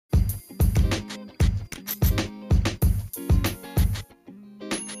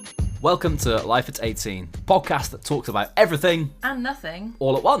Welcome to Life at 18, the podcast that talks about everything and nothing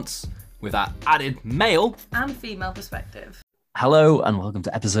all at once, with that added male and female perspective. Hello and welcome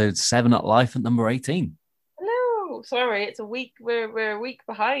to episode 7 at Life at number 18. Hello. Sorry, it's a week. We're a week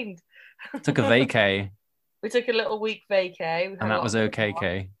behind. Took a vacay. We took a little week vacay. And that was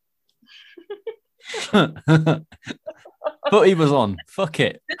okay. But he was on. Fuck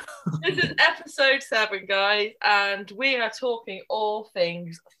it. This is episode 7, guys, and we are talking all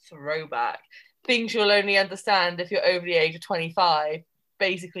things throwback. Things you'll only understand if you're over the age of 25,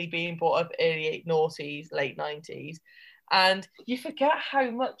 basically being brought up early noughties, late 90s. And you forget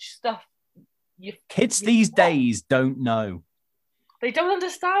how much stuff kids these days don't know. They don't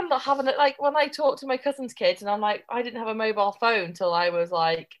understand not having it. Like when I talk to my cousin's kids and I'm like, I didn't have a mobile phone till I was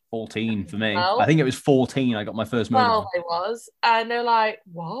like 14 for me. 12. I think it was 14 I got my first mobile. 12 I was. And they're like,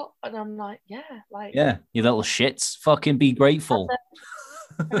 what? And I'm like, yeah. Yeah, you little shits. Fucking be grateful.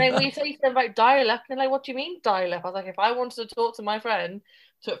 And then we say to them about dial-up, and they're like, what do you mean dial-up? I was like, if I wanted to talk to my friend, it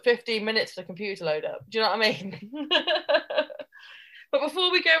took 15 minutes for the computer to load up. Do you know what I mean? But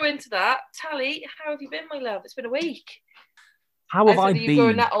before we go into that, Tally, how have you been, my love? It's been a week. How have I been?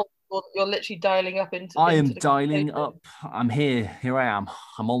 Going that old, you're literally dialing up into. I am dialing up. I'm here. Here I am.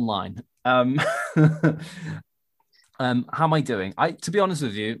 I'm online. How am I doing? To be honest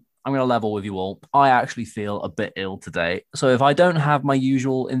with you, I'm going to level with you all. I actually feel a bit ill today. So if I don't have my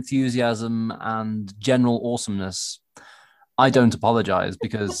usual enthusiasm and general awesomeness, I don't apologize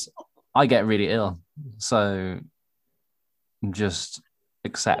because I get really ill. So just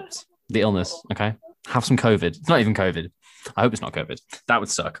accept the illness, okay? Have some COVID. It's not even COVID. I hope it's not COVID. That would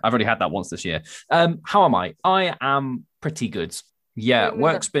suck. I've already had that once this year. How am I? I am pretty good. Yeah,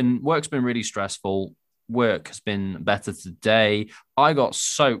 work's been really stressful. Work has been better today. I got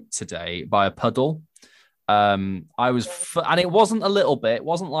soaked today by a puddle. And it wasn't a little bit. It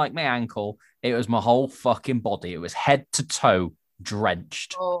wasn't like my ankle. It was my whole fucking body. It was head to toe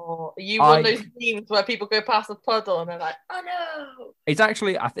drenched. Oh, are you one of those memes where people go past the puddle and they're like, oh no?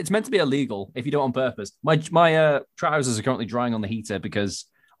 It's meant to be illegal if you do it on purpose. My trousers are currently drying on the heater because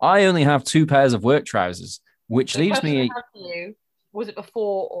I only have 2 pairs of work trousers, which leaves me. Was it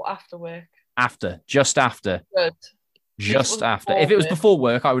before or after work? Just after. Good. Just after. If it was before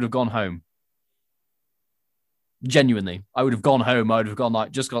work, I would have gone home. Genuinely, I would have gone home. I would have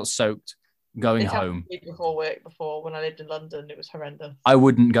gone just got soaked. Going home before work. Before when I lived in London, it was horrendous. I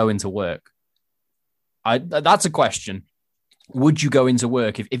wouldn't go into work. That's a question. Would you go into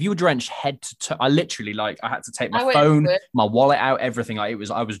work if you were drenched head to toe? I literally I had to take my phone, my wallet out, everything. I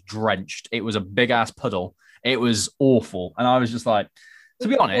was drenched. It was a big ass puddle. It was awful, and I was just like, to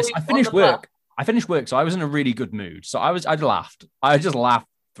be honest, I finished work, so I was in a really good mood. So I laughed. I just laughed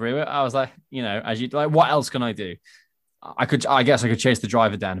through it. I was like, what else can I do? I guess I could chase the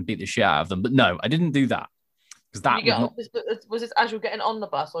driver down and beat the shit out of them, but no, I didn't do that because was this as you were getting on the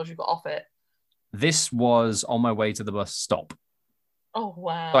bus or as you got off it? This was on my way to the bus stop. Oh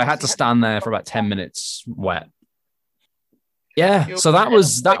wow! So I had to stand there for about 10 minutes wet. Yeah, so that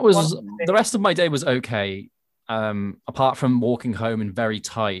was the rest of my day was okay, apart from walking home in very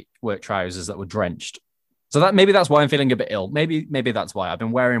tight work trousers that were drenched. So that's why I'm feeling a bit ill. Maybe that's why I've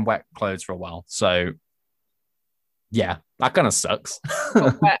been wearing wet clothes for a while. So. Yeah, that kind of sucks.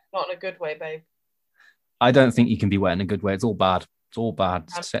 Not wet, not in a good way, babe. I don't think you can be wet in a good way. It's all bad. Get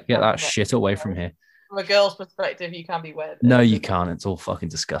that shit away from here. From a girl's perspective, you can be wet. No, you can't. It's all fucking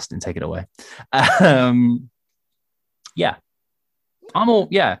disgusting. Take it away. Yeah.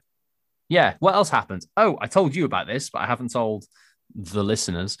 Yeah. What else happened? Oh, I told you about this, but I haven't told the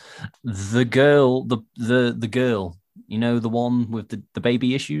listeners. The girl, the girl. You know, the one with the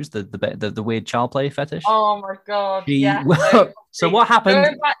baby issues, the weird child play fetish. Oh my god! So what happened?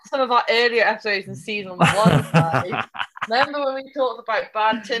 Going back to some of our earlier episodes in season 1, guys. Remember when we talked about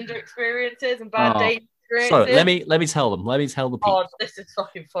bad Tinder experiences and bad date experiences? So let me tell them. Let me tell the people. Oh, this is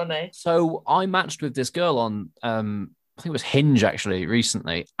fucking funny. So I matched with this girl on I think it was Hinge actually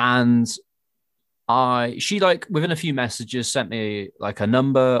recently, and she within a few messages sent me a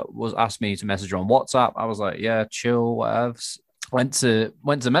number, asked me to message her on WhatsApp. I was like, yeah, chill, whatever. Went to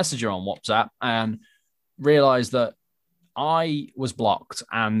message her on WhatsApp and realized that I was blocked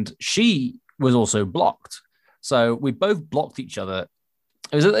and she was also blocked. So we both blocked each other.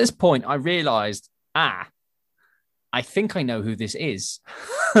 It was at this point I realized, I think I know who this is.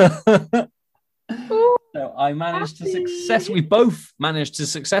 So I managed to we both managed to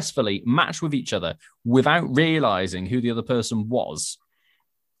successfully match with each other without realizing who the other person was.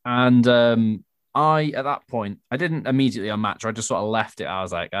 And at that point, I didn't immediately unmatch her. I just sort of left it. I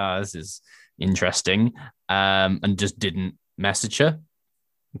was like, this is interesting. And just didn't message her.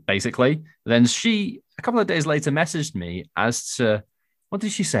 basically. Then she, a couple of days later, messaged me as to what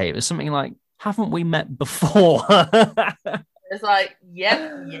did she say? It was something like, "Haven't we met before?" It's like,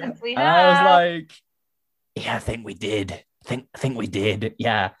 yep, yes, we And I was have. like, "Yeah, I think we did. I think we did.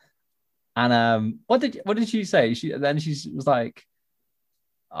 Yeah." And what did she say? She was like,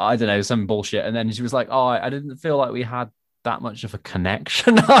 I don't know, some bullshit. And then she was like, "Oh, I didn't feel like we had that much of a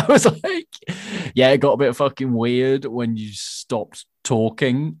connection." I was like, "Yeah, it got a bit fucking weird when you stopped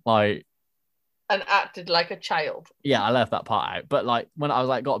talking." Like, And acted like a child. yeah, I left that part out. But like when I was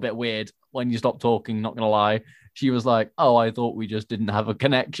like, got a bit weird when you stopped talking, not gonna lie. She was like, "Oh, I thought we just didn't have a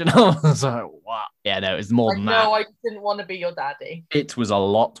connection." I was like, "What?" Yeah, no, it's more Like, than that. no, I didn't want to be your daddy. It was a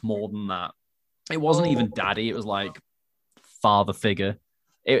lot more than that. It wasn't Oh, even daddy. It was like father figure.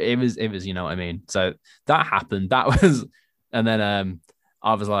 It was, you know what I mean? So that happened. That was, and then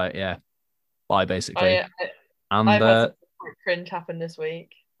I was like, yeah, bye, basically. I, I And I've had some quite cringe happen this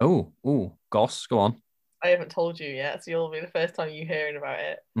week. Goss, go on. I haven't told you yet, so you'll be the first time you hearing about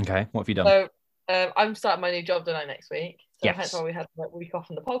it. Okay, what have you done? So I'm starting my new job tonight next week. So hence Yes. why we had a week off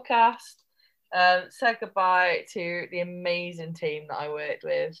on the podcast. Said goodbye to the amazing team that I worked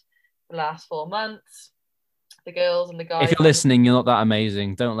with the last 4 months. The girls and the If guys. you're listening, you're not that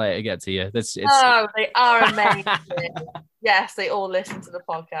amazing. Don't let it get to you. That's it's. No, they are amazing. Yes, they all listen to the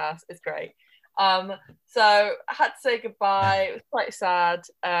podcast. It's great. So I had to say goodbye. It was quite sad.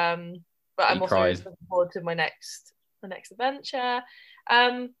 But He I'm also cried. looking forward to my next adventure.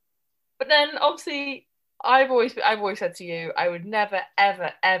 But then obviously I've always said to you I would never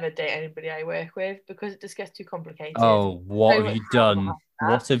ever ever date anybody I work with because it just gets too complicated. Oh, what So have much you drama. done?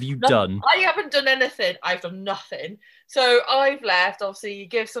 What have you No, done? I haven't done anything. I've done nothing. So I've left. Obviously, you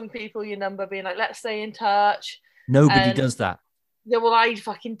give some people your number, being like, "Let's stay in touch." Nobody And does that. yeah, well, I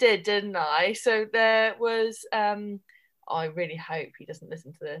fucking did, didn't I? So there was. I really hope he doesn't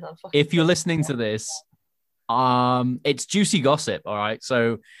listen to this. I'm fucking If you're pissed. listening to this, it's juicy gossip. All right,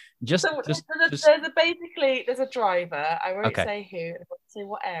 so just, So just, there's just. there's a driver. I won't Okay, say who. I won't say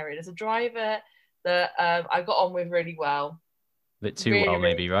what area. There's a driver that I got on with really well. a bit too Really, well, really,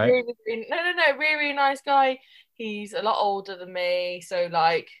 maybe, right? really, really, no, really, really nice guy. He's a lot older than me, so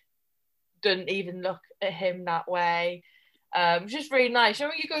like, didn't even look at him that way. Just really nice. You know,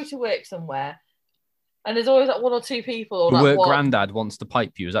 when you go to work somewhere, and there's always like one or two people, or The like work one. granddad wants to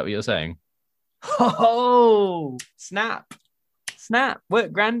pipe you. Is that what you're saying? Oh, snap. Snap.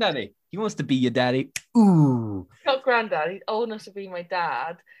 Work granddaddy. He wants to be your daddy. Ooh. Not granddad. He's old enough to be my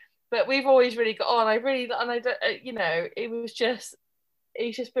dad, but we've always really got on. I really, and I don't, it was just,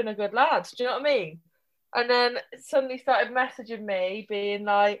 he's just been a good lad. Do you know what I mean? And then suddenly started messaging me, being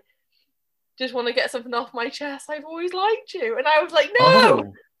like, "Just want to get something off my chest. I've always liked you," and I was like, "No,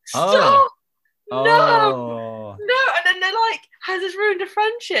 Oh. Oh. stop, no." Oh. No, and then they're like, "Has this ruined a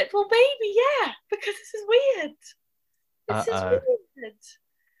friendship?" Well, maybe, yeah, because this is weird. This is Uh-oh. weird.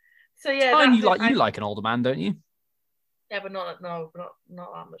 So It's yeah, fine. that's You it. like you like an older man, don't you? Yeah, but not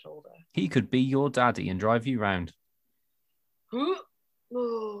that much older. He could be your daddy and drive you round.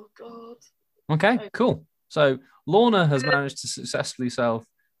 Oh God. Okay, Oh, cool. So Lorna has managed to successfully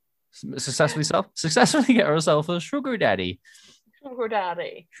get herself a sugar daddy. sugar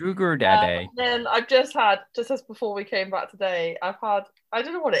daddy. Sugar daddy. Then I've just had, just as before we came back today, I've had, I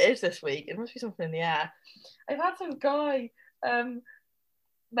don't know what it is this week. It must be something in the air. I've had some guy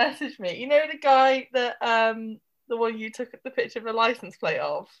message me. You know the guy that the one you took the picture of the license plate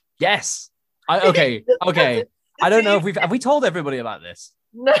of? Yes. Okay. I don't know if have we told everybody about this?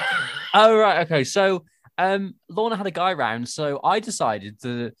 No. Oh right, okay. So Lorna had a guy round, so I decided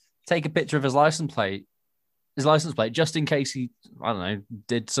to take a picture of his license plate, just in case he, I don't know,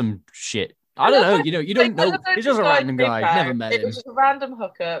 did some shit. I don't know, you don't know. He's just a random guy. Never met It him. was just a random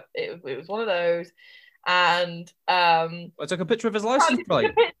hookup. It was one of those. And I took a picture of his license took plate.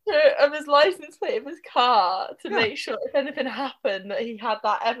 a picture of his license plate of his car to Yeah. make sure if anything happened that he had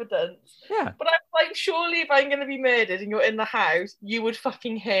that evidence. Yeah. But I'm like, surely if I'm going to be murdered and you're in the house, you would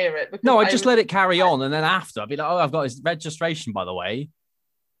fucking hear it. No, I just let it carry on, and then after I'd be like, "Oh, I've got his registration, by the way."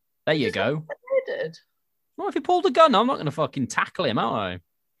 There you go. Murdered. Well, if he pulled a gun, I'm not going to fucking tackle him, am I?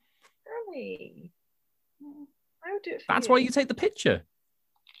 Really? I would do it for That's you. why you take the picture.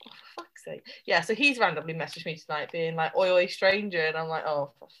 Oh, for fuck's sake. Yeah, so he's randomly messaged me tonight being like, "Oi, oi, stranger," and I'm like,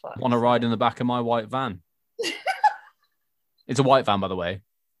 "Oh, for fuck's Want to ride in the back of my white van? It's a white van, by the way.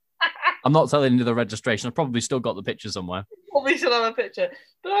 I'm not telling you the registration. I've probably still got the picture somewhere. Probably still have a picture.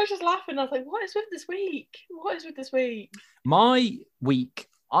 But I was just laughing. I was like, what is with this week? What is with this week? My week,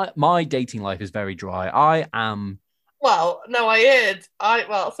 my dating life is very dry. I am. Well, no, I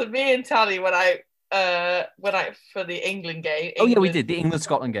heard. So me and Tally went out went out for the England game. Oh yeah, we England did the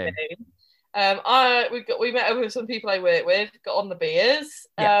England-Scotland game. We met with some people I work with, got on the beers.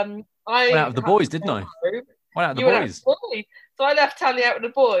 Yeah. Went out I with the had boys, to didn't go I? home. Went out with the You went out with boys. the boys. So I left Tally out with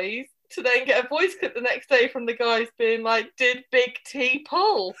the boys to then get a voice clip the next day from the guys being like, "Did Big T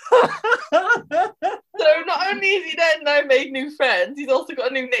pull?" So not only has he then now made new friends, he's also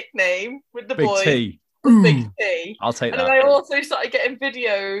got a new nickname with the Big boys. T. Big T. I'll take And that. then I also started getting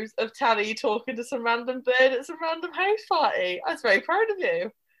videos of Tally talking to some random bird at some random house party. I was very proud of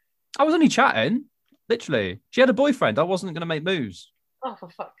you. I was only chatting, literally. She had a boyfriend. I wasn't going to make moves. Oh, for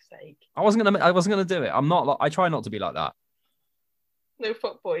fuck's sake! I wasn't gonna do it. I'm not. I try not to be like that. No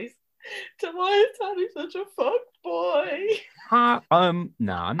fuck boys. Why is Tally such a fuck boy? Nah, I'm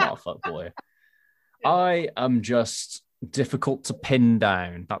not a fuck boy. I am just difficult to pin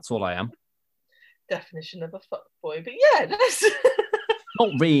down. That's all I am. Definition of a fuck boy, but yeah, that's Not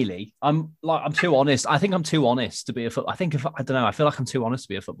really. I'm too honest. I think I'm too honest to be a foot. I don't know. I feel like I'm too honest to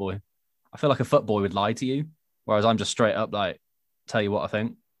be a foot boy. I feel like a foot boy would lie to you, whereas I'm just straight up like tell you what I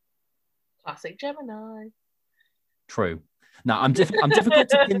think. classic Gemini. True. No, I'm difficult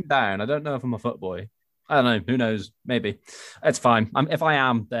to pin down. I don't know if I'm a foot boy. I don't know. Who knows? Maybe. It's fine. If I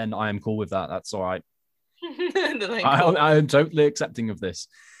am, then I am cool with that. That's all right. I am totally accepting of this.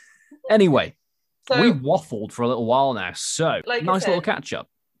 Anyway, so, we waffled for a little while now. So, like nice little catch up.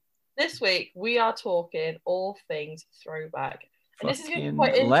 This week, we are talking all things throwback. And this is going to be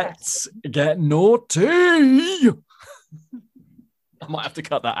quite interesting. Let's get naughty. I might have to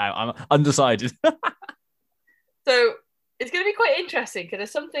cut that out. I'm undecided. So it's going to be quite interesting because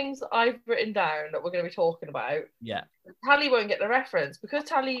there's some things that I've written down that we're going to be talking about. Yeah. Tally won't get the reference because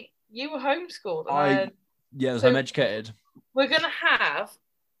Tally, you were homeschooled. I was home educated. We're going to have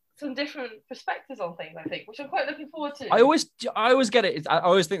some different perspectives on things, I think, which I'm quite looking forward to. I always get it. I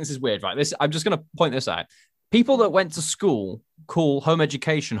always think this is weird, right? I'm just going to point this out. People that went to school call home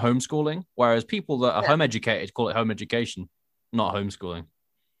education homeschooling, whereas people that are home educated call it home education, not homeschooling.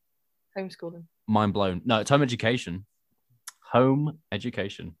 Homeschooling. Mind blown. No, it's home education. Home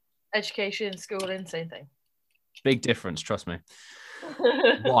education. Education, schooling, same thing. Big difference, trust me.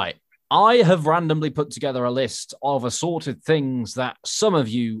 Right. I have randomly put together a list of assorted things that some of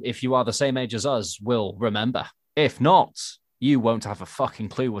you, if you are the same age as us, will remember. If not, you won't have a fucking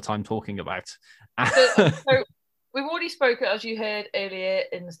clue what I'm talking about. So we've already spoken, as you heard earlier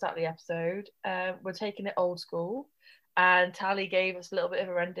in the start of the episode. We're taking it old school. And Tally gave us a little bit of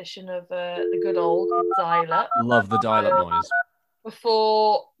a rendition of the good old dial-up. Love the dial-up noise.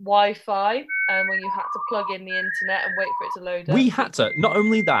 Before Wi-Fi, and when you had to plug in the internet and wait for it to load up. We had to, not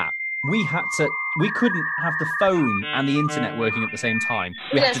only that, we couldn't have the phone and the internet working at the same time.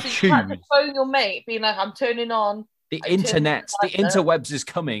 We had to choose. You had to phone your mate, being like, I'm turning on. The internet, the interwebs is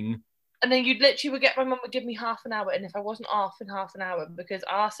coming. And then my mum would give me half an hour. And if I wasn't off in half an hour, because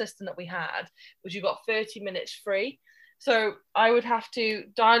our system that we had was you got 30 minutes free. So I would have to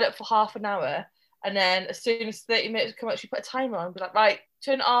dial up for half an hour. And then as soon as 30 minutes come out, she put a timer on and be like, right,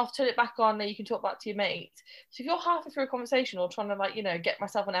 turn it off, turn it back on, then you can talk back to your mate. So if you're halfway through a conversation or trying to get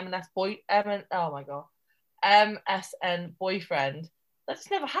myself an MSN boyfriend, that just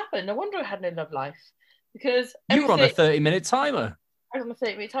never happened. No wonder I had no love life. Because you were on a 30-minute timer. I was on a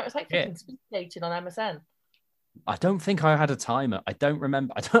 30-minute timer. It's like fucking speed dating on MSN. I don't think I had a timer. I don't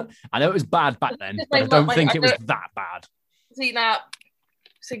remember. I know it was bad back then, but I don't think it was that bad. See, now,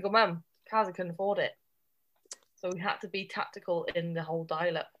 single mum, Kaza couldn't afford it. So we had to be tactical in the whole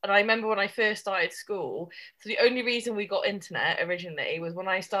dial-up. And I remember when I first started school, so the only reason we got internet originally was when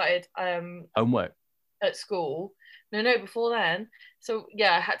I started homework at school. No, before then. So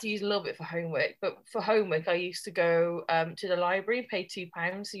yeah, I had to use a little bit for homework. But for homework, I used to go to the library, pay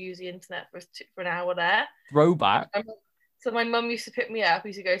 £2 to use the internet for an hour there. Throwback. So my mum used to pick me up.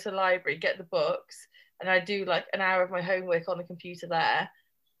 We used to go to the library, get the books, and I'd do like an hour of my homework on the computer there.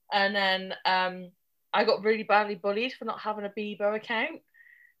 And then I got really badly bullied for not having a Bebo account.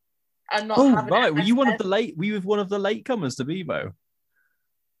 And not having right. Were you one of the latecomers to Bebo?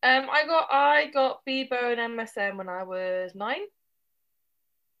 I got Bebo and MSN when I was 9.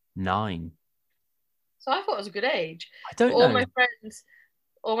 9. So I thought it was a good age. I don't know.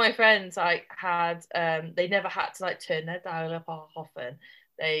 All my friends like had they never had to like turn their dial up often.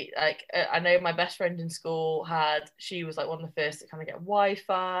 They like I know my best friend in school she was like one of the first to kind of get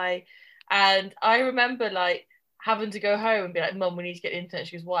Wi-Fi, and I remember like having to go home and be like, Mum, we need to get the internet.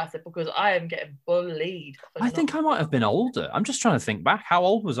 She goes, why? I said, because I am getting bullied. I think I might have been older. I'm just trying to think back. How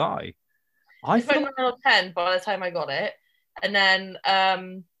old was I? I was 9 or 10 by the time I got it. And then,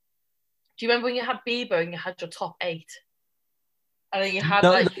 do you remember when you had Bebo and you had your top 8? And then you had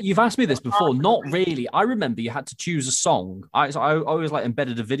No, like no, you've asked me this before. Not really. I remember you had to choose a song. I always like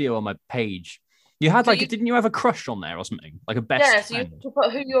embedded a video on my page. You had so like, you didn't you have a crush on there or something? Like a best yeah, so you had friend? to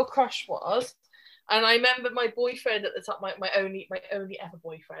put who your crush was. And I remember my boyfriend at the time, my only ever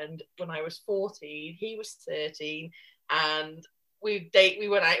boyfriend when I was 14, he was 13, and we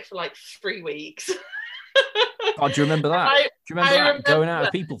went out for like 3 weeks. God, do you remember that? I Do you remember I that? Going out with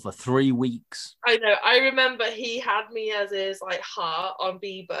remember people for 3 weeks. I know. I remember he had me as his like heart on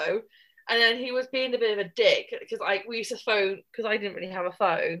Bebo, and then he was being a bit of a dick because like we used to phone because I didn't really have a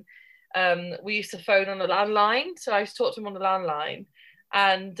phone. We used to phone on a landline, so I used to talk to him on the landline,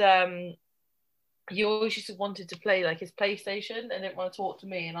 and he always used to wanted to play like his PlayStation and didn't want to talk to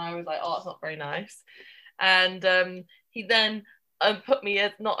me, and I was like, oh, it's not very nice. And he then put me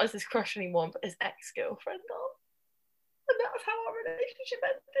as not as his crush anymore, but his ex girlfriend on, and that was how our relationship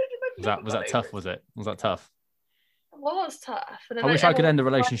ended. And I've never Was got that over tough? it. Was that tough? It was tough. And then I like wish I could everyone, end a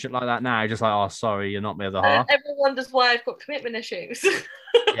relationship like that now. Just like, oh, sorry, you're not my other and then half. everyone wonders why I've got commitment issues.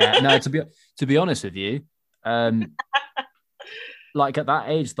 Yeah, no. To be honest with you, um, like at that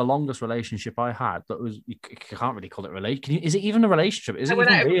age, the longest relationship I had that was you can't really call it relation. Is it even a relationship? Is I it went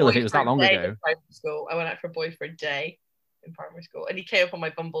even out for a real if it was that boyfriend long day in ago? primary school. I went out for a boyfriend day in primary school, and he came up on my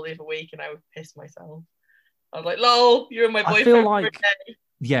Bumble the other week, and I was pissed myself. I was like, "Lol, you're my I feel boyfriend for a like day."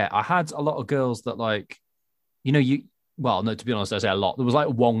 yeah, I had a lot of girls that like you. Well, no, to be honest, I say a lot. There was like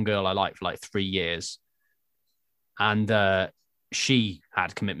one girl I liked for like 3 years, and she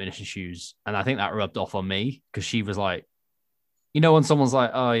had commitment issues, and I think that rubbed off on me because she was like, when someone's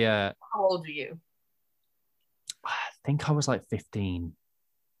like, oh yeah, How old are you? I think I was like 15.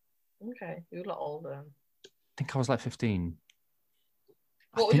 Okay, you're a lot older. I think I was like 15.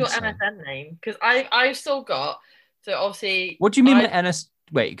 I What was think your so. MSN name? Because I've still got. So obviously What do you mean I by NS?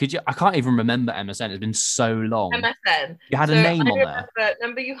 Wait, could you? I can't even remember MSN. It's been so long. MSN. You had a So name I on there.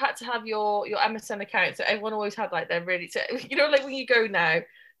 remember you had to have your MSN account. So everyone always had like their really, so, like when you go now,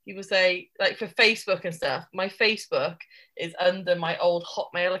 people say like for Facebook and stuff. My Facebook is under my old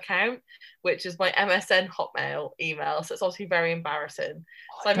Hotmail account, which is my MSN Hotmail email. So it's obviously very embarrassing.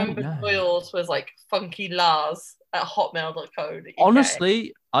 Oh, So I I don't remember know. yours was like funky Lars at hotmail.co.uk.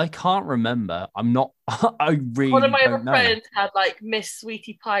 Honestly, I can't remember. I'm not. I One of really my other don't know. friends had like Miss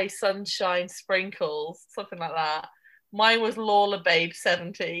Sweetie Pie Sunshine Sprinkles, something like that. Mine was Lawler Babe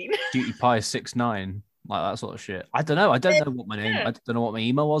 17. Cutie Pie 69, like that sort of shit. I don't know. I don't know what my name. Yeah. I don't know what my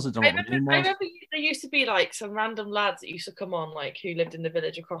email was. I don't know what my name I was. remember there used to be like some random lads that used to come on, like who lived in the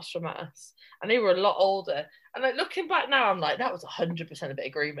village across from us, and they were a lot older. And like looking back now, I'm like, that was 100% a bit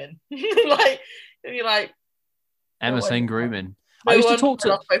of grooming. Like, and you're like, no MSN wonder, grooming. I no used to wonder talk I to.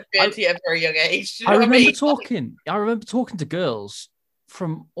 lost my I virginity at a very young age. Do you I know what I remember mean? talking. I remember talking to girls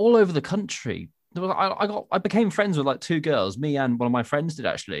from all over the country. I became friends with like two girls. Me and one of my friends did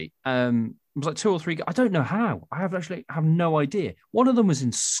actually. It was like two or three. I don't know how. I have no idea. One of them was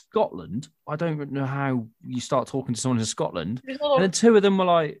in Scotland. I don't know how you start talking to someone in Scotland. And then two of them were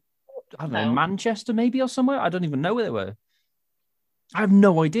like, I don't know, No. Manchester maybe or somewhere. I don't even know where they were. I have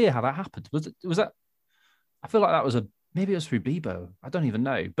no idea how that happened. Was that? I feel like that was a maybe it was through Bebo. I don't even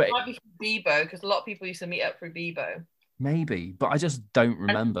know, but Might be from Bebo because a lot of people used to meet up through Bebo. maybe, but I just don't I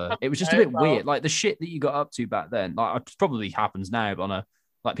remember. It was just a know, bit well, weird. Like the shit that you got up to back then, like it probably happens now, but on a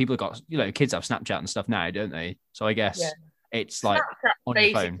like people have got kids have Snapchat and stuff now, don't they? So I yeah. guess it's like Snapchat on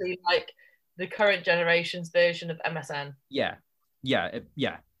your phone. basically like the current generation's version of MSN. Yeah,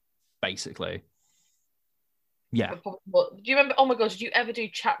 yeah, basically. Yeah, But do you remember? Oh my god, did you ever do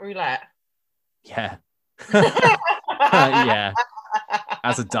chat roulette? yeah, That yeah.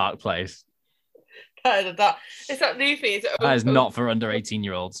 That's a dark place. it's that new thing. It's That is not for under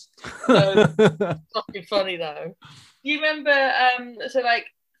 18-year-olds. no, It's fucking funny though. Do you remember? So like,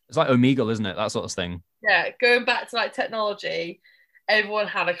 like Omegle, isn't it? That sort of thing. yeah, going back to like technology, everyone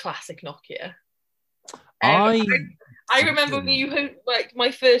had a classic Nokia. Um, I I remember when didn't. you like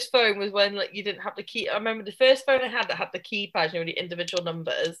my first phone was when like you didn't have the key. I remember the first phone I had that had the keypad, the individual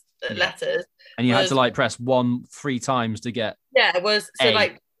numbers, Yeah. letters And you had to was like press one 3 times to get yeah, it was so A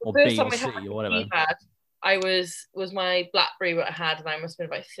like or the first B time or I had C or the whatever. keypad, I was my BlackBerry what I had, and I must have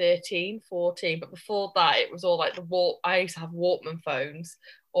been about 13, 14. But before that, it was all like the Walk. I used to have Walkman phones,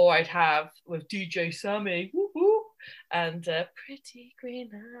 or I'd have with DJ Sammy, woo-hoo, and Pretty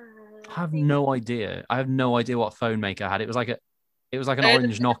Green I have Eyes. no idea. I have no idea what phone maker I had. It was like an And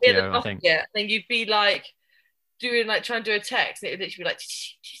orange in the Nokia, I think. Nokia, then you'd be like doing like trying to do a text, and it would literally be like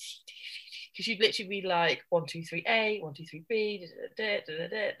because you'd literally be like 123A, 123B, like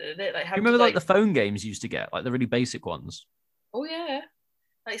You having to remember like like the phone games you used to get, like the really basic ones? oh yeah,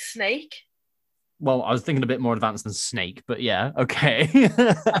 like Snake. Well, I was thinking a bit more advanced than Snake, but yeah, okay.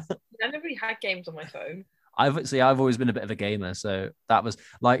 I never really had games on my phone. I've always been a bit of a gamer, so that was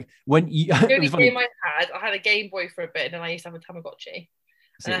like when you. The It only was funny. game I had a Game Boy for a bit, and then I used to have a Tamagotchi, and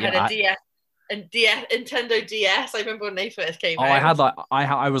See, I yeah, had a DS and DS Nintendo DS. I remember when they first came I out. had like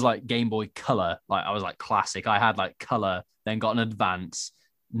I was like Game Boy Color, like I was like classic. I had like Color, then got an Advance,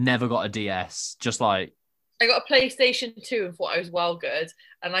 never got a DS. Just like I got a PlayStation 2 and thought I was well good,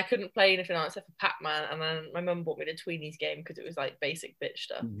 and I couldn't play anything else except for Pac-Man. And then my mum bought me the Tweenies game because it was like basic bitch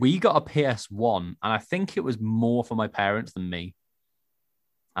stuff. we got a PS1, and I think it was more for my parents than me.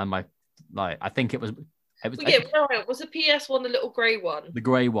 And my like, I think it was But yeah, no, was the PS1 the little grey one? the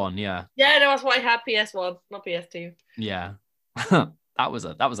grey one, yeah, Yeah, no, that's what I had. PS1, not PS2. yeah. that was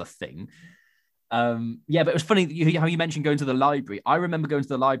a thing. Yeah, but it was funny how you mentioned going to the library. I remember going to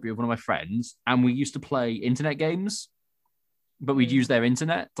the library with one of my friends, and we used to play internet games. But we'd use their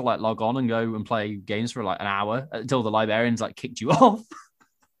internet to like log on and go and play games for like an hour until the librarians like kicked you off.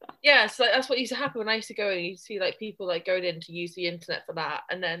 Yeah, so that's what used to happen when I used to go and you see like people like going in to use the internet for that,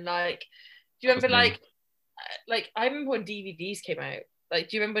 and then like, do you That was remember me. like I remember when DVDs came out. Like,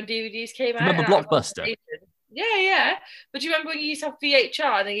 do you remember when DVDs came Do you out? remember And that was Blockbuster? like, yeah, yeah. But do you remember when you used to have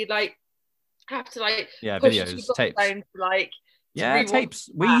VHR and then you'd like have to like Yeah, push the two videos, buttons tapes. down to like to Yeah, rewatch tapes.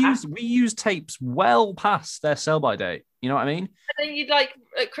 We that. used we used tapes well past their sell by date. You know what I mean? And then you'd like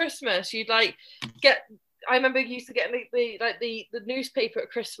at Christmas, you'd like get. I remember you used to get the newspaper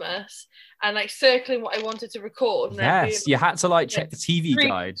at Christmas and like circling what I wanted to record, and then being Yes, you had to like like check the TV three,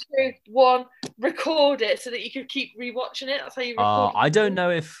 guide. 2, 1, record it so that you could keep rewatching it. That's how you record. I don't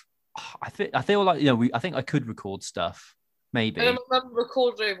know if I feel like I think I could record stuff And then maybe. my mum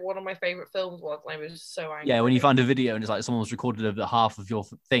recorded over one of my favorite films once, and I was so Yeah, when you angry. find a video and it's like someone's recorded over half of your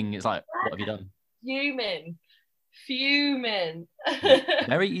thing, it's like, what have you done? Fuming, fuming.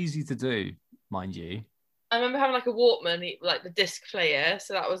 Very easy to do, mind you. I remember having like a Walkman, like the disc player.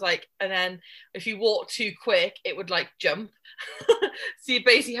 So that was like, and then if you walked too quick, it would like jump. So you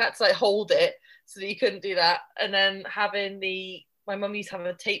basically had to like hold it so that you couldn't do that. And then my mum used to have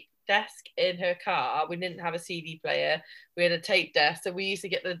a tape desk in her car. We didn't have a CD player. We had a tape desk. So we used to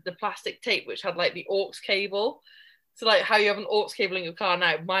get the plastic tape, which had like the aux cable. So like how you have an aux cable in your car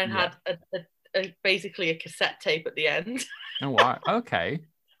now, mine Yeah. had basically a cassette tape at the end. Oh, wow. Okay.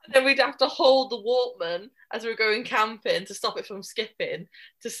 Then we'd have to hold the Walkman as we were going camping to stop it from skipping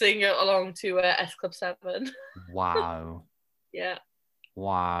to sing it along to S Club 7. Wow. Yeah.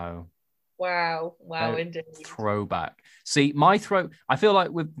 Wow. Wow. Wow, indeed. Throwback. See, I feel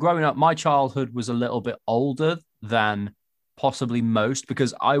like with growing up, my childhood was a little bit older than possibly most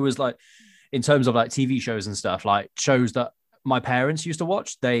because I was like, in terms of like TV shows and stuff, like shows that my parents used to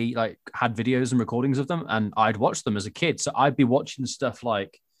watch, they like had videos and recordings of them, and I'd watch them as a kid. So I'd be watching stuff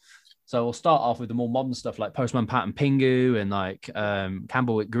like, so we'll start off with the more modern stuff like Postman Pat and Pingu and like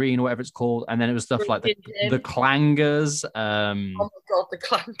Campbellwick Green or whatever it's called, and then it was stuff like the Clangers. Oh my god, the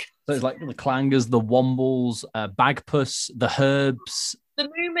clank. So it's like the Clangers, the Wombles, Bagpuss, the Herbs. The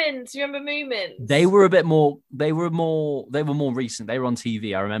Moomins. You remember Moomins? They were a bit more. They were more recent. They were on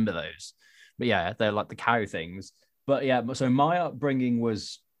TV. I remember those. But yeah, they're like the cow things. But yeah, so my upbringing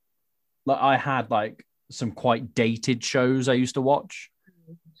was like I had like some quite dated shows I used to watch.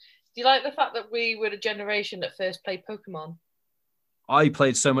 Do you like the fact that we were the generation that first played Pokemon? I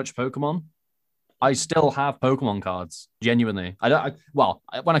played so much Pokemon. I still have Pokemon cards. Genuinely, I don't.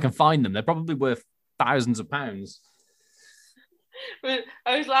 When I can find them, they're probably worth thousands of pounds. But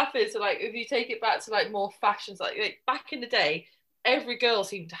I was laughing. So like, if you take it back to like more fashions, like back in the day, every girl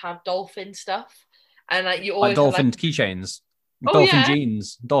seemed to have dolphin stuff, and like you Like always had dolphin like, keychains, oh yeah,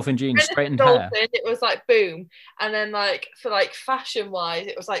 dolphin jeans, straightened dolphin. hair. It was like boom, and then like for like fashion wise,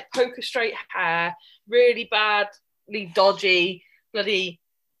 it was like poker straight hair, really badly dodgy, bloody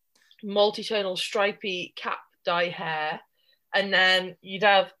multi-tonal stripy cap dye hair, and then you'd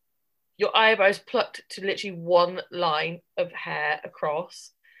have your eyebrows plucked to literally one line of hair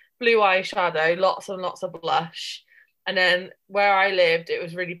across, blue eyeshadow, lots and lots of blush. And then where I lived, it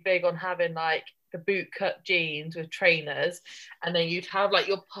was really big on having like the boot cut jeans with trainers. And then you'd have like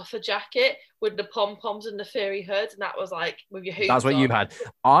your puffer jacket with the pom poms and the furry hood. And that was like with your That's hoops what you on.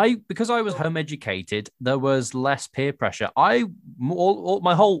 had. Because I was home educated, there was less peer pressure. All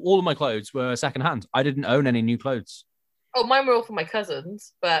of my clothes were secondhand. I didn't own any new clothes. Oh, mine were all for my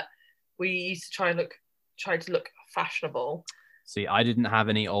cousins, but we used to try to look fashionable. See, I didn't have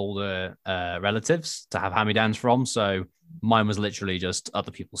any older relatives to have hand-me-downs from, so mine was literally just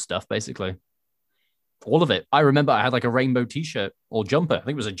other people's stuff, basically. All of it. I remember I had like a rainbow t-shirt or jumper. I think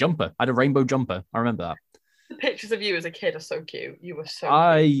it was a jumper. I had a rainbow jumper. I remember that. The pictures of you as a kid are so cute. You were so cute.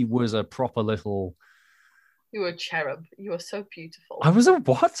 I was a proper little. You were a cherub. You were so beautiful. I was a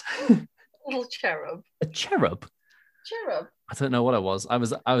what? Little cherub. A cherub. Cherub. I don't know what I was. I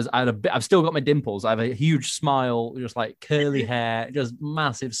had a bit. I've still got my dimples. I have a huge smile, just like curly hair, just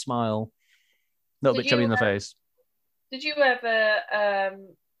massive smile. A little bit chubby in the face. Did you ever,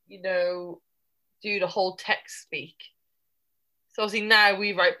 do the whole text speak? So obviously now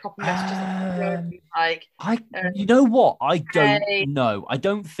we write proper messages. You know what? I don't hey, know. I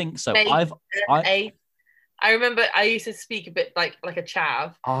don't think so. Mate, I remember I used to speak a bit like a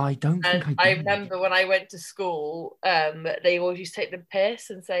chav. I don't think I did. I remember when I went to school, they always used to take the piss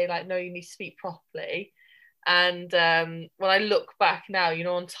and say like, no, you need to speak properly. And when I look back now,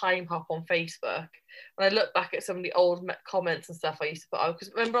 on Time Hop on Facebook, when I look back at some of the old comments and stuff I used to put out,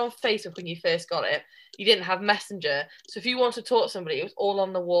 because remember on Facebook when you first got it, you didn't have Messenger. So if you wanted to talk to somebody, it was all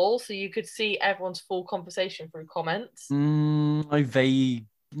on the wall. So you could see everyone's full conversation through comments. To be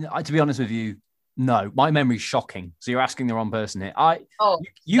honest with you, no, my memory's shocking. So you're asking the wrong person here.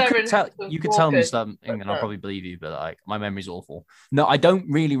 You could tell me something and I'll probably believe you, but like my memory's awful. No, I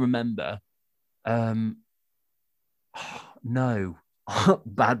don't really remember. No,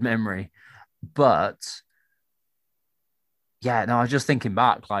 bad memory. But yeah, no, I was just thinking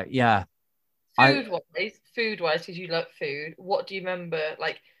back, like, yeah. Food-wise, because you love food, what do you remember?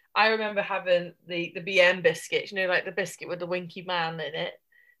 Like, I remember having the BM biscuits, like the biscuit with the Winky Man in it.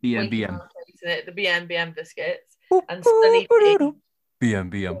 BM. The BM biscuits. And Sunny D.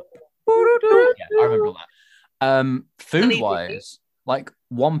 BM. Yeah, I remember all that. Food-wise, like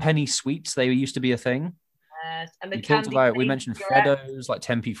 1 penny sweets, they used to be a thing. And we mentioned Freddos, like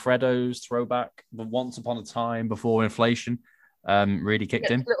Tempe Freddos, throwback, but once upon a time before inflation really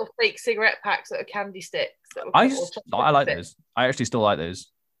kicked in. Little fake cigarette packs that are candy sticks. I like those. I actually still like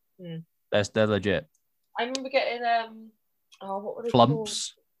those. They're legit. I remember getting what were they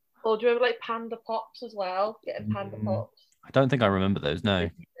Flumps. Called? Or do you remember like Panda Pops as well? Getting Panda Pops. I don't think I remember those. No.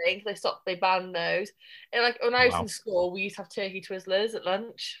 They banned those. And like when I was in school, we used to have turkey Twizzlers at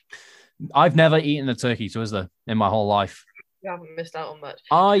lunch. I've never eaten a turkey Twizzler in my whole life. You haven't missed out on much.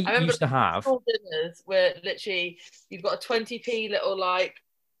 I used to have dinners where literally you've got a 20p little like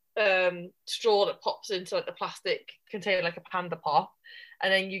straw that pops into like the plastic container like a Panda Pop,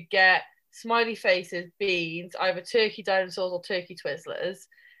 and then you get smiley faces, beans, either turkey dinosaurs or turkey Twizzlers,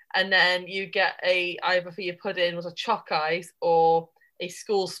 and then you get either for your pudding was a choc ice or a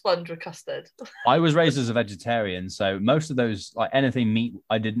school sponge with custard. I was raised as a vegetarian, so most of those, like anything meat,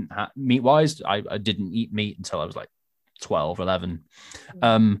 I didn't have meat-wise. I didn't eat meat until I was like 12, 11.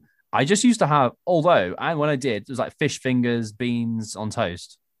 I just used to have, and when I did, it was like fish fingers, beans on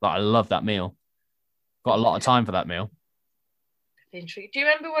toast. Like, I love that meal. Got a lot of time for that meal. Intrigued. Do you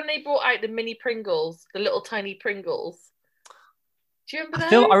remember when they brought out the mini Pringles, the little tiny Pringles? Do you remember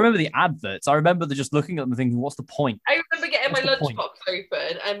those? I remember the adverts. I remember just looking at them and thinking, what's the point? I remember getting my lunchbox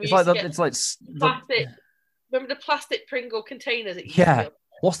open and remember the plastic Pringle containers that you used to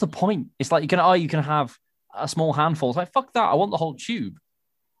what's the point? It's like you can have a small handful. It's like, fuck that. I want the whole tube.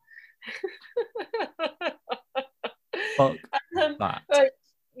 Fuck that.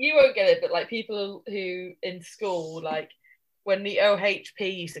 You won't get it, but like people who in school, like when the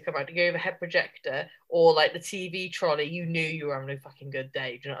OHP used to come out to go over head projector or like the TV trolley, you knew you were having a fucking good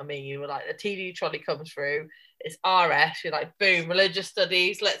day. Do you know what I mean? You were like, the TV trolley comes through, it's RS, you're like, boom, religious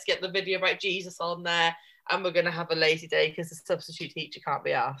studies, let's get the video about Jesus on there, and we're going to have a lazy day because the substitute teacher can't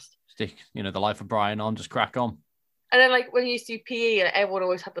be asked. Stick, the life of Brian on, just crack on. And then like when you used to do PE, like, everyone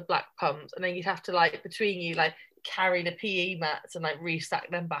always had the black pumps, and then you'd have to like, between you, like carry the PE mats and like restack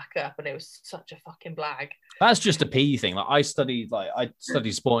them back up, and it was such a fucking blag. That's just a PE thing. Like I studied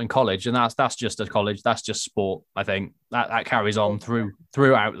sport in college, and that's just a college. That's just sport. I think that carries on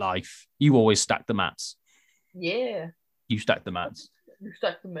throughout life. You always stack the mats. Yeah. You stack the mats. You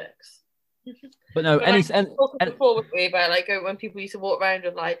stack the mix. But no, before with me about like when people used to walk around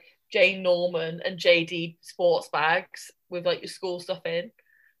with like Jane Norman and JD sports bags with like your school stuff in,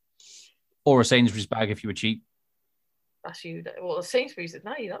 or a Sainsbury's bag if you were cheap. That's you. Well, Sainsbury's is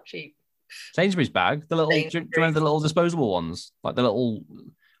now you're not cheap. Sainsbury's bag, the little, do you remember the little disposable ones, like the little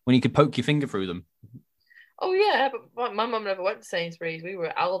when you could poke your finger through them? Oh yeah, but my mum never went to Sainsbury's. We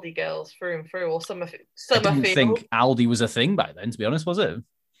were Aldi girls through and through, or Summerfield. I didn't think Aldi was a thing back then. To be honest, was it?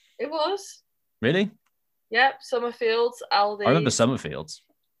 It was. Really? Yep, Summerfields, Aldi. I remember Summerfields.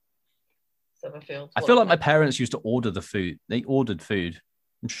 I feel like my parents used to order the food. They ordered food.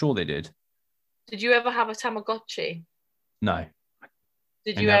 I'm sure they did. Did you ever have a Tamagotchi? No.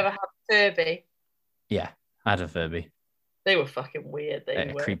 Did you ever have a Furby? Yeah, I had a Furby. They were fucking weird.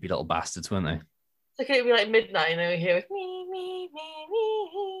 They were creepy little bastards, weren't they? Like it'd be like midnight, and we hear like, me, me, me,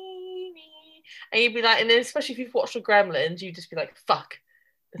 me, me. And you'd be like, and then especially if you've watched the Gremlins, you'd just be like, fuck.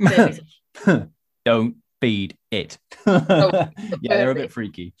 Don't feed it. Oh, Yeah, they're a bit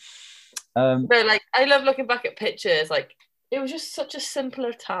freaky. No, like I love looking back at pictures. Like it was just such a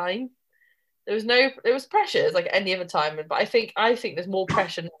simpler time. There was pressures like any other time, but I think there's more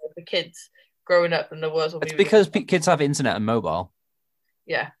pressure now for kids growing up than there was when It's we were because young. kids have internet and mobile.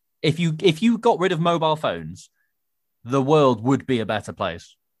 Yeah. If you got rid of mobile phones, the world would be a better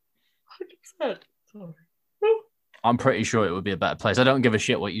place. 100%. Sorry. I'm pretty sure it would be a better place. I don't give a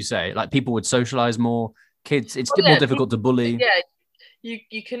shit what you say. Like people would socialize more. Kids, it's more difficult to bully. Yeah,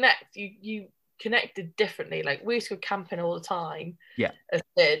 you connect. You connected differently. Like we used to go camping all the time. Yeah. As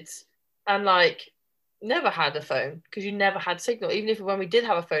kids, and like never had a phone because you never had signal. Even if when we did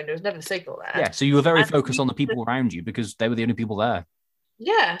have a phone, there was never a signal there. Yeah. So you were very focused on the people around you because they were the only people there.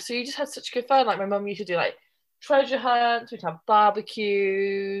 Yeah. So you just had such good fun. Like my mum used to do like treasure hunts. We'd have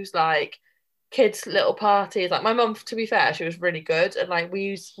barbecues. Like kids' little parties. Like my mum, to be fair, she was really good, and like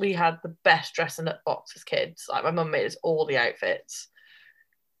we had the best dressing up box as kids. Like my mum made us all the outfits.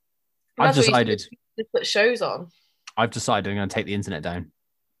 And I've that's what we decided. used to put shows on. I've decided I'm going to take the internet down.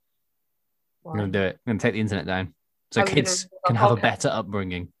 Why? I'm going to do it. I'm going to take the internet down so How are we kids gonna can have a podcast? better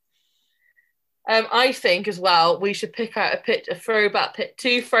upbringing. I think as well we should pick out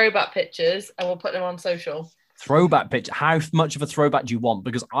two throwback pictures, and we'll put them on social Throwback picture. How much of a throwback do you want?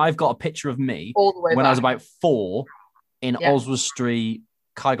 Because I've got a picture of me all the way when back. I was about 4 in Yeah. Oswald Street,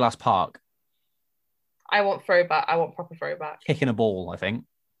 Kyglass Park, I want throwback. I want proper throwback. kicking a ball, I think.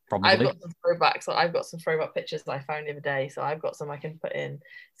 I've Probably. got some throwbacks. So I've got some throwback pictures that I found the other day. So I've got some I can put in.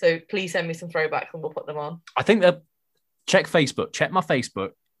 So please send me some throwbacks and we'll put them on. I think that check Facebook. Check my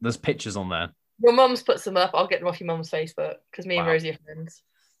Facebook. There's pictures on there. Your mum's put some up. I'll get them off your mum's Facebook because me and Wow. Rosie are friends.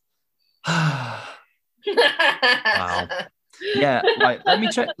 Wow. Yeah, like let me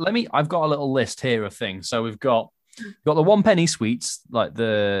check. I've got a little list here of things. So we've got the 1 penny sweets, like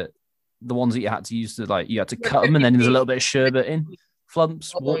the ones that you had to use to you had to cut them, and then there's a little bit of sherbet in.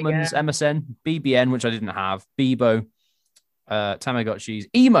 Flumps, Waltmans, yeah. MSN, BBN, which I didn't have, Bebo, Tamagotchis,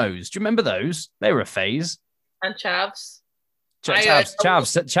 emos. Do you remember those? They were a phase. And Chavs.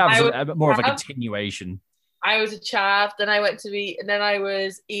 Chavs was more of a continuation. I was a chav, then I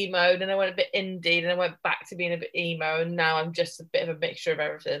was emo, then I went a bit indie, then I went back to being a bit emo, and now I'm just a bit of a mixture of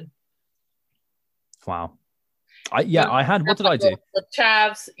everything. Wow. I had, what did I do? The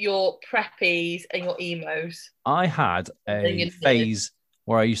chavs, your preppies, and your emos. I had a phase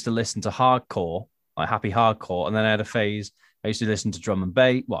where I used to listen to hardcore, like happy hardcore, and then I had a phase I used to listen to drum and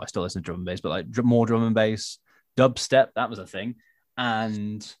bass. Well, I still listen to drum and bass, but like more drum and bass, dubstep, that was a thing.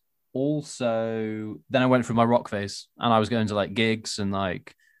 And also then I went through my rock phase and I was going to like gigs and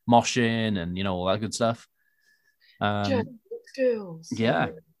like moshing and all that good stuff. Yeah.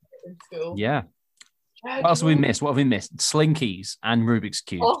 What else have we missed? Slinkies and Rubik's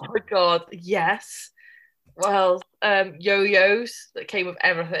Cube. Oh my god, yes. Well, yo-yos that came with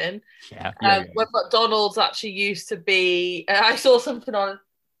everything. Yeah. When McDonald's actually used to be, I saw something on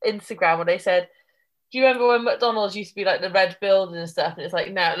Instagram where they said, do you remember when McDonald's used to be like the red building and stuff? And it's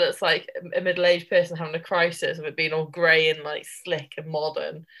like now it looks like a middle-aged person having a crisis of it being all grey and like slick and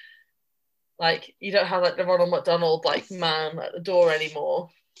modern. Like you don't have like the Ronald McDonald like man at the door anymore.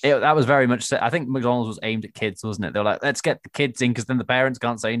 That was very much. I think McDonald's was aimed at kids, wasn't it? They were like, let's get the kids in because then the parents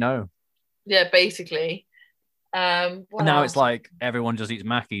can't say no. Yeah, basically. Now it's like everyone just eats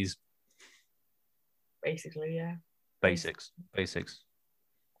Mackies. Basically, yeah. Basics.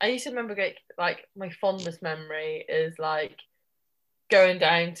 I used to remember like my fondest memory is like going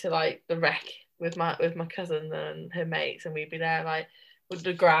down to like the wreck with my cousin and her mates, and we'd be there like with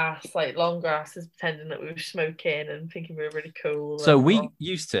the grass, like long grasses, pretending that we were smoking and thinking we were really cool. So we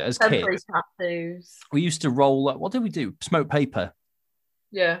used to, as kids, tattoos. We used to roll up. What did we do? Smoke paper.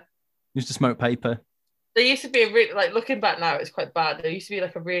 Yeah. We used to smoke paper. There used to be a really, like looking back now, it's quite bad. There used to be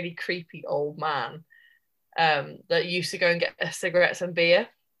like a really creepy old man that used to go and get us cigarettes and beer.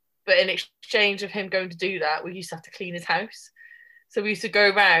 But in exchange of him going to do that, we used to have to clean his house. So we used to go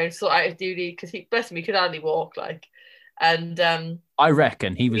around, sort out his duty, because bless him, he could hardly walk, like. And I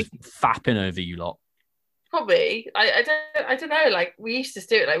reckon he was fapping over you lot. Probably. I don't know. Like we used to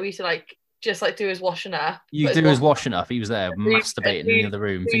do it. Like we used to like just like do his washing up. You do his washing up. He was there masturbating in the other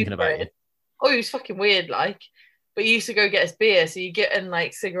room, thinking about you. Oh, he was fucking weird, like. But he used to go get his beer, so you get in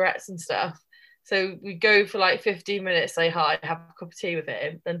like cigarettes and stuff. So we go for like 15 minutes, say hi, have a cup of tea with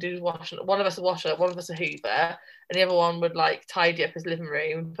him, then do his washing. One of us would wash up, one of us a hoover, and the other one would like tidy up his living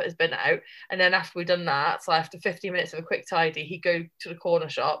room and put his bin out. And then after we'd done that, so after 15 minutes of a quick tidy, he'd go to the corner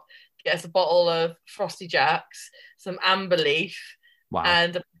shop, get us a bottle of Frosty Jacks, some amber leaf, Wow.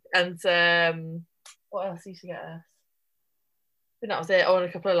 and what else used to get us? I think that was it. Oh, and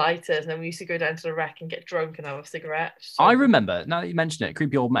a couple of lighters, and then we used to go down to the wreck and get drunk and have a cigarette. So I remember, now that you mention it,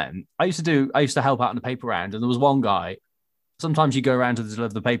 creepy old men. I used to help out in the paper round, and there was one guy. Sometimes you go around to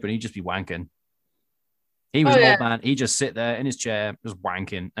deliver the paper and he'd just be wanking. He was oh an yeah, old man. He'd just sit there in his chair, just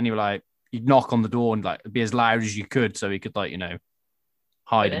wanking. And he was like, you'd knock on the door and like be as loud as you could so he could like,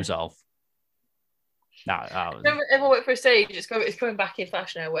 hide really. himself. That was... Remember, everyone went for a stage. It's coming back in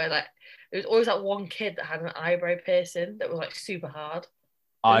fashion now, where like there was always that one kid that had an eyebrow piercing that was like super hard. It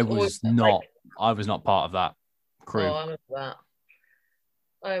I was always was not like, I was not part of that oh, crew. I remember that.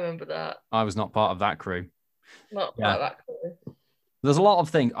 I remember that. I was not part of that crew. Not Yeah. part of that crew. There's a lot of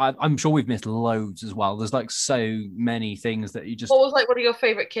things. I'm sure we've missed loads as well. There's like so many things that you just... What was like one of your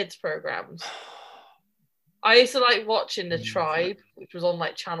favorite kids programs? I used to like watching The Tribe, which was on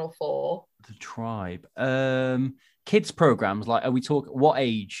like Channel 4. The Tribe. Kids programs, like, are we talking what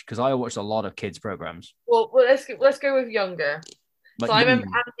age? Because I watched a lot of kids programs. Well, let's go with younger. Like So I remember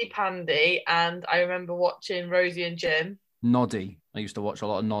young, Andy Pandy, and I remember watching Rosie and Jim. Noddy. I used to watch a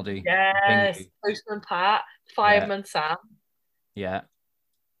lot of Noddy. Yes, Bingy. Postman Pat, Yeah. Fireman Sam. Yeah.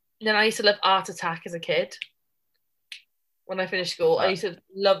 And then I used to love Art Attack as a kid. When I finished school, I used to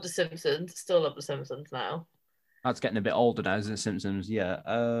love The Simpsons. Still love The Simpsons now. That's getting a bit older now, isn't it? Simpsons. Yeah.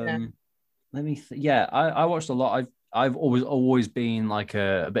 Yeah. Let me. Yeah, I watched a lot. I've always been like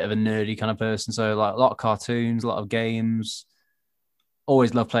a bit of a nerdy kind of person. So like a lot of cartoons, a lot of games.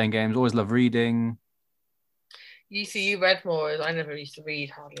 Always love playing games. Always love reading. You read more. I never used to read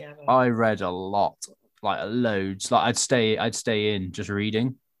hardly ever. I read a lot, like loads. Like I'd stay in just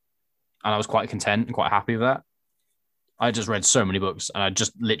reading, and I was quite content and quite happy with that. I just read so many books, and I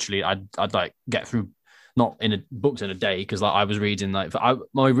just literally I'd like get through not in a books in a day because like I was reading like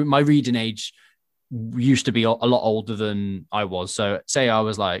my reading age used to be a lot older than I was. So say I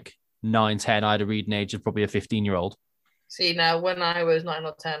was like 9, 10, I had a reading age of probably a 15-year-old. See, now when I was 9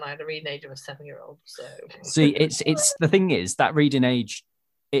 or 10, I had a reading age of a 7-year-old. So See, it's the thing is that reading age,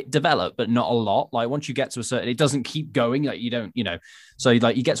 it developed, but not a lot. Like once you get to a certain, it doesn't keep going. Like you don't, so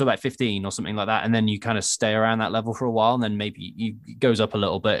like you get to about 15 or something like that, and then you kind of stay around that level for a while, and then maybe it goes up a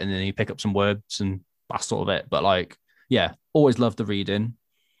little bit, and then you pick up some words and that sort of it. But like, yeah, always loved the reading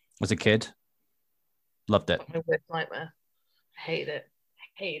as a kid. Loved it. My worst nightmare. I hated it. I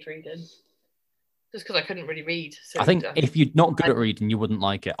hated reading. Just because I couldn't really read. So I think if you're not good at reading, you wouldn't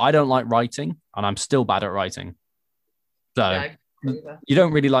like it. I don't like writing, and I'm still bad at writing. So you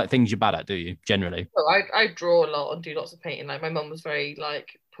don't really like things you're bad at, do you? Generally. Well, I draw a lot and do lots of painting. Like my mum was very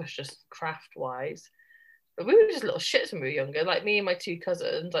like pushed us craft wise, but we were just little shits when we were younger. Like me and my two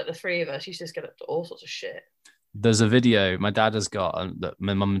cousins, like the three of us, used to just get up to all sorts of shit. There's a video my dad has got that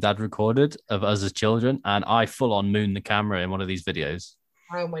my mum and dad recorded of us as children, and I full on moon the camera in one of these videos.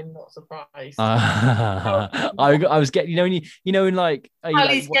 How am I not surprised? I was getting, in like,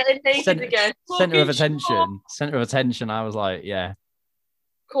 Ali's getting naked again. Center of attention. I was like, yeah. Of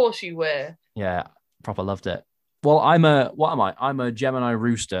course you were. Yeah, proper loved it. Well, what am I? I'm a Gemini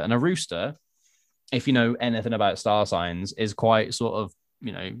rooster, and a rooster, if you know anything about star signs, is quite sort of,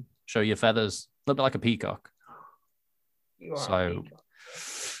 show your feathers, a little bit like a peacock. You are so,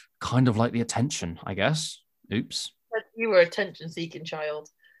 kind of like the attention, I guess. Oops. You were attention-seeking child.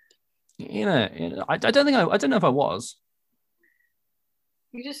 I don't know if I was.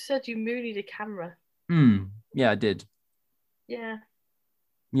 You just said you moonied a camera. Yeah, I did. Yeah.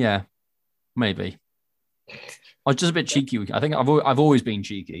 Yeah, maybe. I was just a bit cheeky. I think I've always been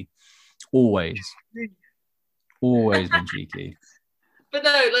cheeky. Always been cheeky. But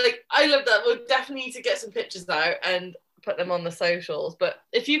no, like I love that. We'll definitely need to get some pictures out and put them on the socials. But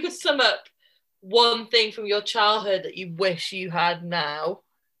if you could sum up one thing from your childhood that you wish you had now,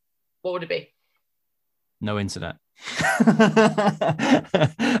 what would it be? No internet.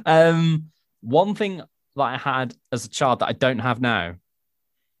 One thing that I had as a child that I don't have now.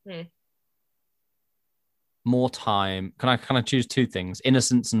 More time. Can I choose two things?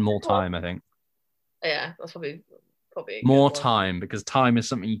 Innocence and more time, I think. Yeah, that's probably more time, because time is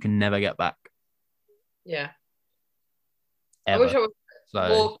something you can never get back. Yeah. Ever. I wish I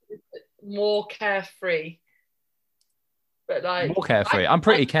was more carefree. But like more carefree.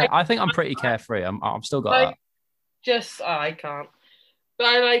 I think I'm pretty carefree. I've still got that. I can't.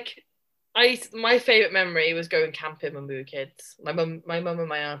 But my favorite memory was going camping when we were kids. My mum and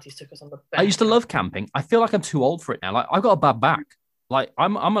my aunties took us on the best. I used to love camping. I feel like I'm too old for it now. Like I've got a bad back. Like I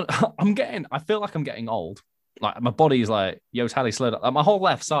feel like I'm getting old. Like my body's like, yo, tally slowed up. Like, my whole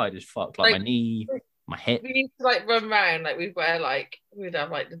left side is fucked. Like my knee, my hip. We used to like run around like we'd have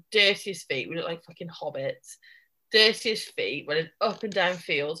like the dirtiest feet. We look like fucking hobbits. Dirtiest feet, running up and down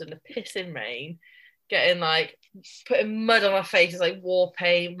fields in the pissing rain, getting like putting mud on our faces like war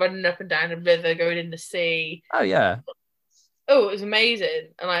paint, running up and down the river, going in the sea. Oh yeah. Oh, it was amazing.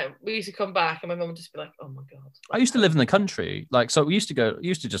 And like we used to come back and my mum would just be like, oh my God. I used to live in the country. Like, so we used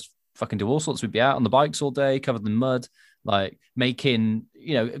to just fucking do all sorts. We'd be out on the bikes all day, covered in mud, like making,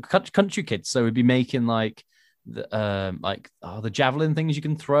 country kids. So we'd be making like the javelin things you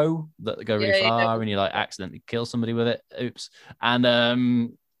can throw that go really far and you like accidentally kill somebody with it. Oops.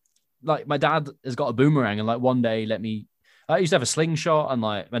 And like my dad has got a boomerang and like one day I used to have a slingshot and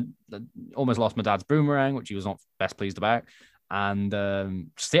like almost lost my dad's boomerang, which he was not best pleased about. And I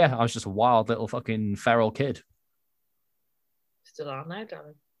was just a wild little fucking feral kid. Still are now,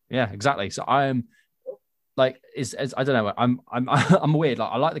 darling. Yeah, exactly. So I am like, I don't know. I'm weird.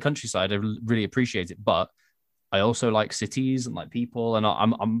 Like I like the countryside. I really appreciate it, but I also like cities and like people, and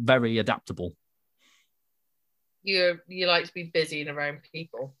I'm very adaptable. You like to be busy and around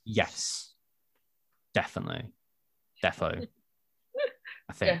people. Yes, definitely, defo.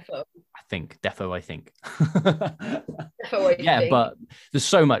 I think. Defo. I think. Yeah, but there's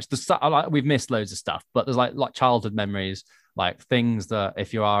so much. We've missed loads of stuff, but there's like childhood memories, like things that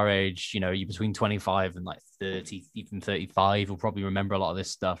if you're our age, you're between 25 and like 30, even 35, you'll probably remember a lot of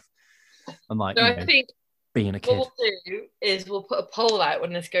this stuff. And like, so I think being a kid. What we'll do is we'll put a poll out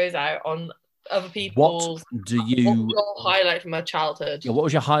when this goes out on other people's. What do you highlight from our childhood? Yeah, what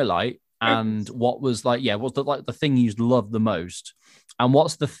was your highlight? And what was like, what's the thing you loved the most? And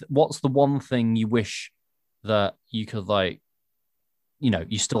what's the one thing you wish that you could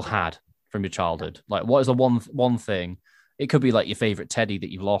you still had from your childhood? Like, what is the one thing? It could be like your favorite teddy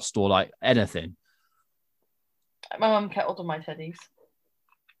that you've lost, or like anything. My mum kept all of my teddies.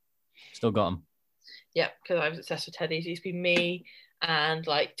 Still got them. Yeah, because I was obsessed with teddies. It used to be me and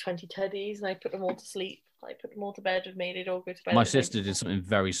like 20 teddies, and I put them all to sleep. I put them all to bed with me. They'd all go to bed. My sister did something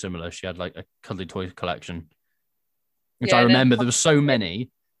very similar. She had like a cuddly toy collection, which I remember there were so many.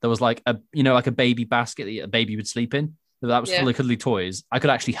 There was like a baby basket that a baby would sleep in. That was full of cuddly toys. I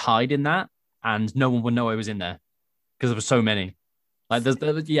could actually hide in that, and no one would know I was in there because there were so many. Like I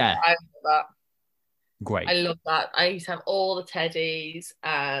love that. Great. I love that. I used to have all the teddies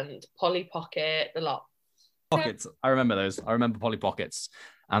and Polly Pocket, the lot. Pockets. I remember those. I remember Polly Pockets.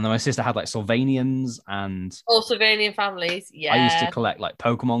 And then my sister had like Sylvanians and all Sylvanian families. Yeah. I used to collect like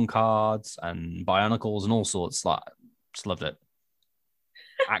Pokemon cards and Bionicles and all sorts. Like, just loved it.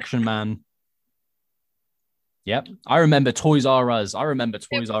 Action Man. Yep. I remember Toys R Us.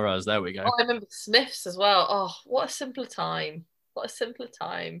 There we go. Oh, I remember Smiths as well. Oh, what a simpler time.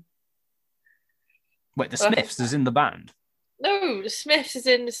 Wait, the Smiths is in the band? No, the Smiths is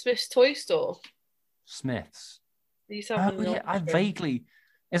in the Smiths toy store. Smiths. I vaguely.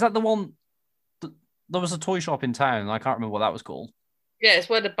 Is that the one? There was a toy shop in town. And I can't remember what that was called. Yeah, it's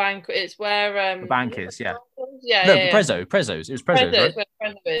where the bank. It's where the bank is. Yeah. Yeah. No, Prezzo's. It was Prezzo's. Right? Where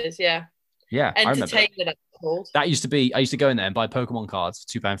Prezzo is. Yeah. Yeah. Entertainment. That used to be. I used to go in there and buy Pokemon cards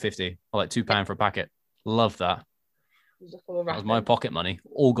for £2.50 or like £2 for a packet. Love that. That was my pocket money.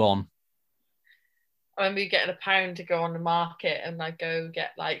 All gone. I remember getting £1 to go on the market and like go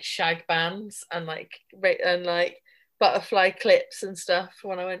get like shag bands and like butterfly clips and stuff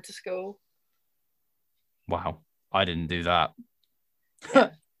when I went to school. Wow, I didn't do that. Yeah.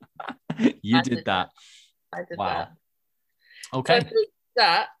 You did that. I did that. Okay. So I think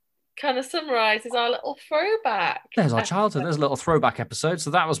that kind of summarizes our little throwback. There's our childhood. There's a little throwback episode.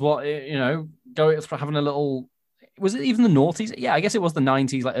 So that was what, going for having a little. Was it even the noughties? Yeah, I guess it was the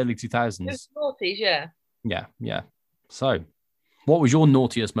 90s, like early 2000s. It was noughties, yeah. Yeah. So, what was your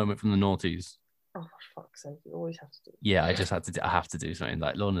naughtiest moment from the noughties? Oh, for fuck's sake, you always have to do. Yeah, I just I have to do something.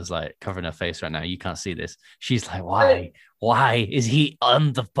 Like Lorna's like covering her face right now. You can't see this. She's like, why? Why is he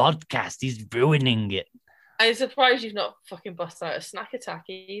on the podcast? He's ruining it. I'm surprised you've not fucking busted out a snack attack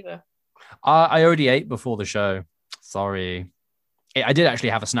either. I already ate before the show. Sorry. I did actually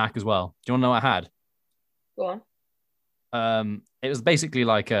have a snack as well. Do you want to know what I had? Go on. It was basically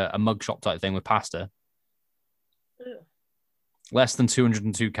like a mug shop type thing with pasta. Ew. Less than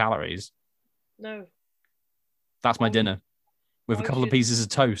 202 calories. No. That's my dinner with a couple of pieces of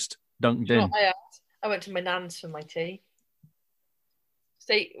toast dunked in. I went to my nan's for my tea.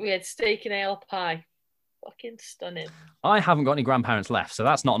 We had steak and ale pie. Fucking stunning. I haven't got any grandparents left, so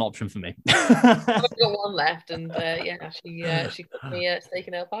that's not an option for me. I've got one left, and she cooked me steak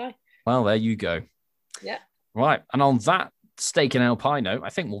and ale pie. Well, there you go. Yeah. Right, and on that steak and ale pie note, I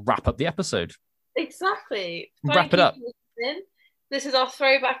think we'll wrap up the episode. Exactly. Wrap it up. This is our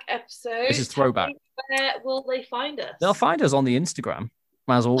throwback episode. This is throwback. Where will they find us? They'll find us on the Instagram,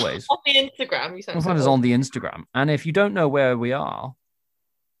 as always. On the Instagram, you They'll sound find us so on the Instagram. And if you don't know where we are,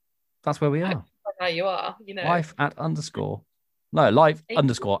 that's where we are. Now you are, you know. Life at underscore. No, life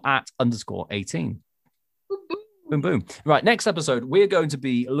underscore at underscore 18. Boom, boom. Right, next episode, we're going to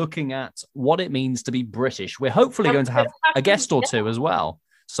be looking at what it means to be British. We're hopefully going to have a guest or two as well.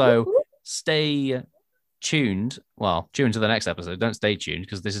 So stay tuned. Well, tune to the next episode. Don't stay tuned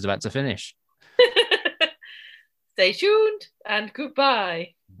because this is about to finish. Stay tuned and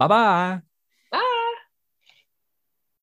goodbye. Bye-bye.